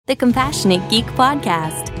the Compassionate Geek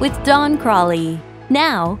Podcast with Don Crawley.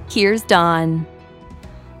 Now, here's Don.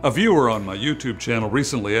 A viewer on my YouTube channel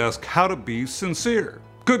recently asked how to be sincere.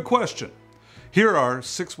 Good question. Here are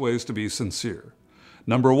 6 ways to be sincere.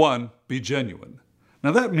 Number 1, be genuine.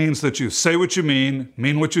 Now that means that you say what you mean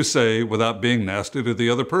what you say without being nasty to the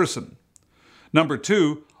other person. Number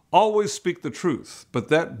 2, always speak the truth, but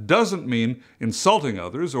that doesn't mean insulting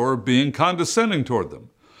others or being condescending toward them.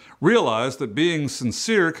 Realize that being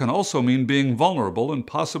sincere can also mean being vulnerable and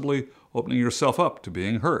possibly opening yourself up to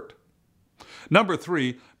being hurt. Number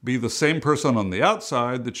 3, be the same person on the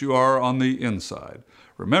outside that you are on the inside.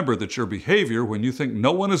 Remember that your behavior when you think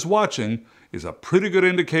no one is watching is a pretty good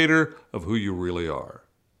indicator of who you really are.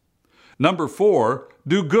 Number 4,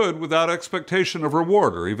 do good without expectation of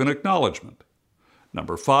reward or even acknowledgement.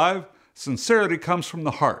 Number 5, sincerity comes from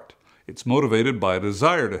the heart. It's motivated by a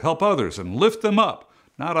desire to help others and lift them up,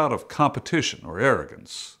 not out of competition or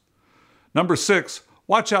arrogance. Number 6,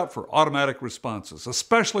 watch out for automatic responses,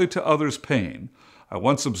 especially to others' pain. I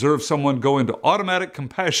once observed someone go into automatic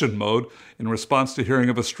compassion mode in response to hearing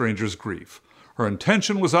of a stranger's grief. Her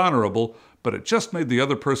intention was honorable, but it just made the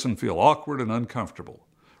other person feel awkward and uncomfortable.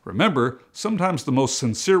 Remember, sometimes the most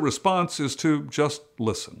sincere response is to just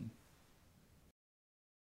listen.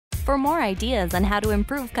 For more ideas on how to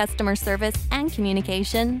improve customer service and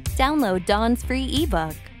communication, download Don's free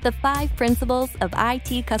ebook, The 5 Principles of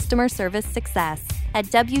IT Customer Service Success, at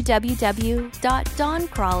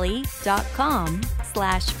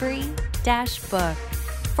www.doncrawley.com/free-book.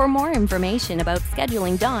 For more information about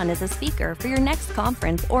scheduling Don as a speaker for your next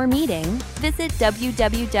conference or meeting, visit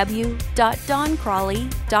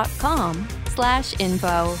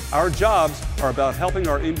www.doncrawley.com/info. Our jobs are about helping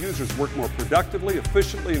our end users work more productively,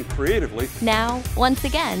 efficiently, and creatively. Now, once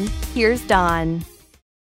again, here's Don.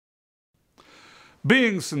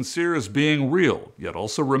 Being sincere is being real, yet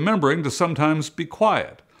also remembering to sometimes be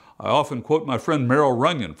quiet. I often quote my friend Meryl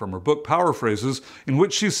Runyon from her book Power Phrases, in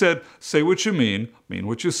which she said, "Say what you mean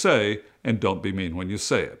what you say, and don't be mean when you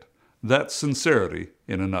say it." That's sincerity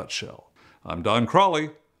in a nutshell. I'm Don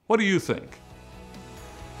Crawley. What do you think?